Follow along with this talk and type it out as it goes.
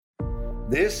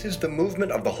This is the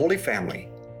movement of the Holy Family.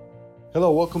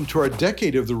 Hello, welcome to our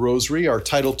Decade of the Rosary. Our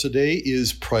title today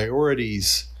is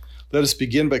Priorities. Let us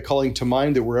begin by calling to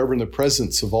mind that we're ever in the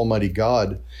presence of Almighty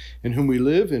God, in whom we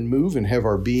live and move and have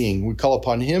our being. We call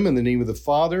upon Him in the name of the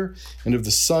Father, and of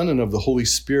the Son, and of the Holy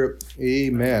Spirit.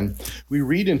 Amen. We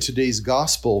read in today's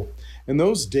Gospel, in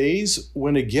those days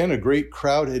when again a great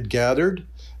crowd had gathered,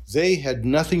 they had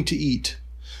nothing to eat.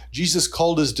 Jesus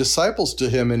called His disciples to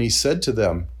Him, and He said to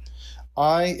them,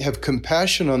 I have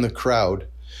compassion on the crowd,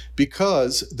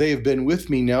 because they have been with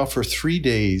me now for 3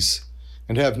 days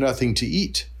and have nothing to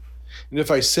eat. And if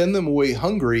I send them away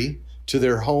hungry to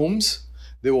their homes,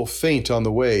 they will faint on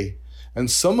the way.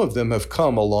 And some of them have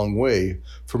come a long way,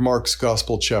 from Mark's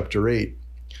Gospel, chapter 8.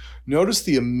 Notice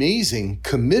the amazing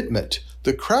commitment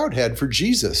the crowd had for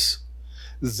Jesus.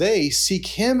 They seek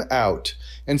Him out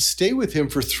and stay with Him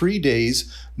for 3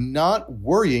 days, not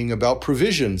worrying about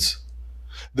provisions.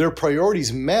 Their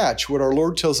priorities match what our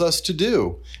Lord tells us to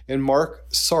do in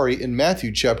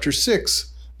Matthew chapter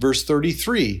 6, verse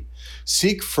 33.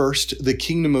 Seek first the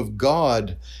kingdom of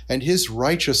God and His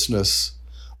righteousness.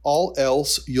 All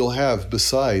else you'll have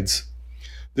besides.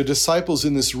 The disciples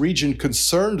in this region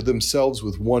concerned themselves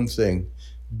with one thing,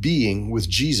 being with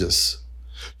Jesus,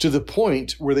 to the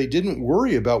point where they didn't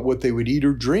worry about what they would eat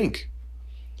or drink.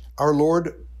 Our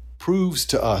Lord proves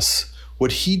to us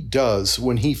what He does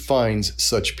when He finds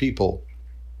such people.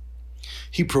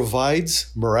 He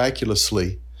provides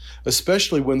miraculously,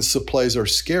 especially when supplies are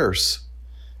scarce.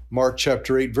 Mark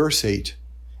chapter 8, verse 8,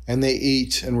 and they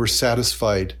ate and were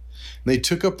satisfied. And they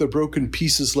took up the broken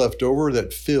pieces left over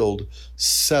that filled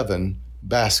 7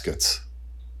 baskets.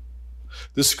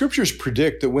 The scriptures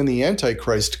predict that when the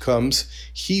Antichrist comes,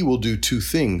 he will do 2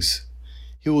 things.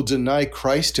 He will deny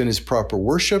Christ and His proper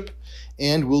worship,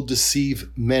 and will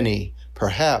deceive many,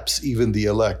 perhaps even the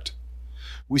elect.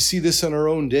 We see this in our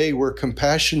own day, where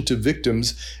compassion to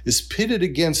victims is pitted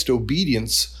against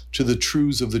obedience to the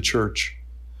truths of the church.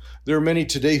 There are many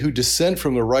today who dissent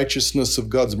from the righteousness of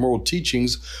God's moral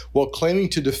teachings while claiming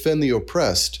to defend the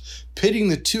oppressed, pitting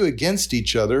the two against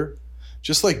each other,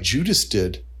 just like Judas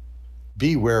did.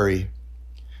 Be wary.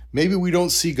 Maybe we don't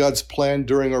see God's plan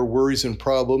during our worries and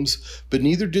problems, but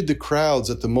neither did the crowds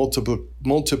at the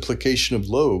multiplication of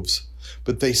loaves,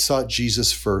 but they sought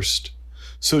Jesus first.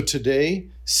 So today,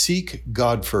 seek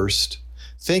God first.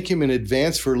 Thank Him in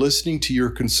advance for listening to your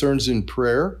concerns in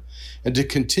prayer, and to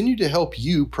continue to help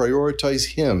you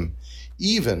prioritize Him,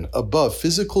 even above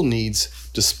physical needs,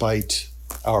 despite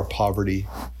our poverty.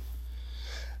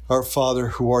 Our Father,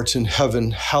 who art in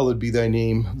heaven, hallowed be Thy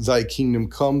name. Thy kingdom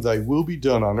come, Thy will be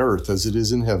done on earth as it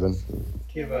is in heaven.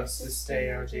 Give us this day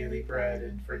our daily bread,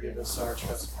 and forgive us our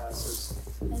trespasses,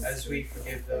 as we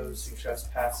forgive those who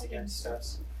trespass against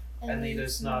us. And lead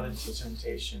us not into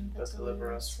temptation, but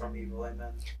deliver us from evil.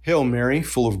 Amen. Hail Mary,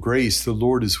 full of grace, the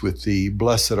Lord is with thee.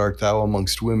 Blessed art thou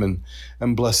amongst women,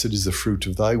 and blessed is the fruit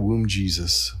of thy womb,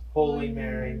 Jesus. Holy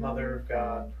Mary, Mother of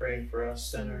God, pray for us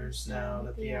sinners, now and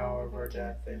at the hour of our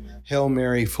death. Amen. Hail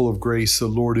Mary, full of grace, the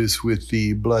Lord is with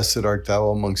thee. Blessed art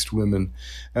thou amongst women,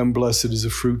 and blessed is the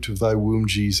fruit of thy womb,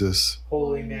 Jesus.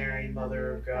 Holy Mary,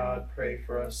 Mother of God, pray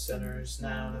for us sinners,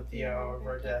 now and at the hour of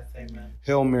our death. Amen.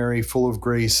 Hail Mary, full of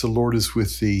grace, the Lord is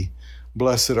with thee.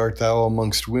 Blessed art thou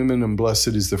amongst women, and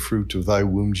blessed is the fruit of thy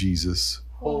womb, Jesus.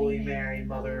 Holy Mary,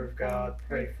 Mother of God,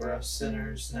 pray for us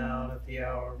sinners, now and at the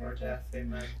hour of our death.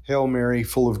 Amen. Hail Mary,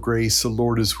 full of grace, the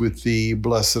Lord is with thee.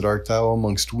 Blessed art thou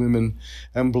amongst women,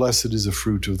 and blessed is the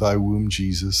fruit of thy womb,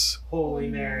 Jesus. Holy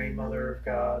Mary, Mother of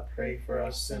God, pray for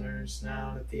us sinners,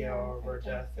 now and at the hour of our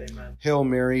death. Amen. Hail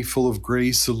Mary, full of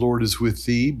grace, the Lord is with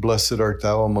thee. Blessed art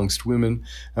thou amongst women,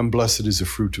 and blessed is the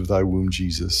fruit of thy womb,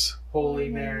 Jesus. Holy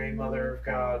Mary, Mother of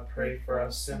God, pray for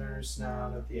us sinners, now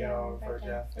and at the hour of our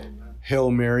death. Amen.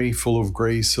 Hail Mary, full of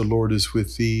grace, the Lord is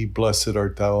with thee. Blessed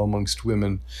art thou amongst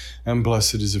women, and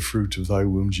blessed is the fruit of thy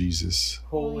womb, Jesus.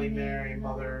 Holy Mary,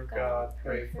 Mother of God,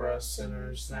 pray for us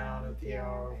sinners, now and at the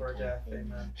hour of our death.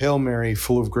 Amen. Hail Mary,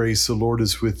 full of grace, the Lord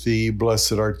is with thee.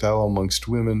 Blessed art thou amongst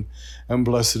women, and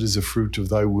blessed is the fruit of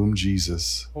thy womb,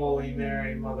 Jesus. Holy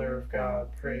Mary, Mother of God,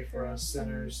 pray for us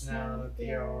sinners, now and at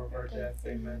the hour of our death.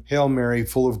 Amen. Hail Mary,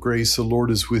 full of grace, the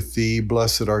Lord is with thee.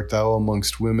 Blessed art thou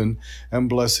amongst women, and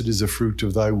blessed is the fruit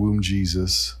of thy womb,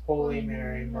 Jesus. Holy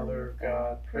Mary, Mother of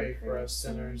God, pray for us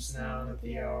sinners, now and at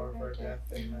the hour of our death.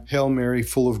 Amen. Hail Mary,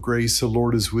 full of grace, the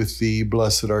Lord is with thee.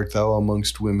 Blessed art thou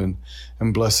amongst women,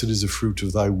 and blessed is the fruit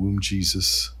of thy womb,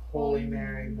 Jesus. Holy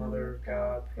Mary, Mother of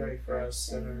God, pray for us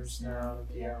sinners now and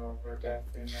at the hour of our death.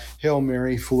 Amen. Hail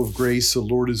Mary, full of grace, the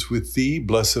Lord is with thee.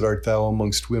 Blessed art thou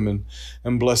amongst women,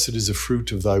 and blessed is the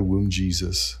fruit of thy womb,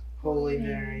 Jesus. Holy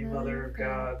Mary, Mother of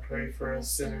God, pray for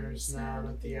us sinners now and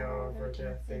at the hour of our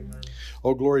death. Amen.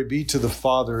 All glory be to the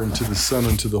Father, and to the Son,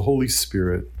 and to the Holy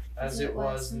Spirit. As it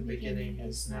was in the beginning,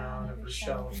 is now, and ever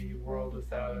shall be, world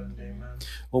without end. Amen.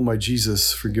 O my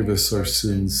Jesus, forgive us our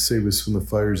sins, save us from the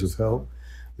fires of hell.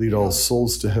 Lead all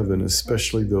souls to heaven,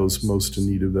 especially those most in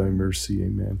need of thy mercy.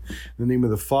 Amen. In the name of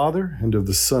the Father, and of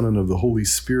the Son, and of the Holy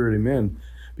Spirit. Amen.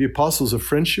 Be apostles of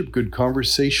friendship, good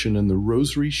conversation, and the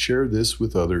rosary. Share this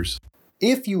with others.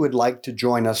 If you would like to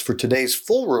join us for today's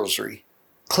full rosary,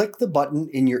 click the button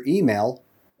in your email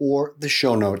or the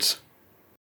show notes.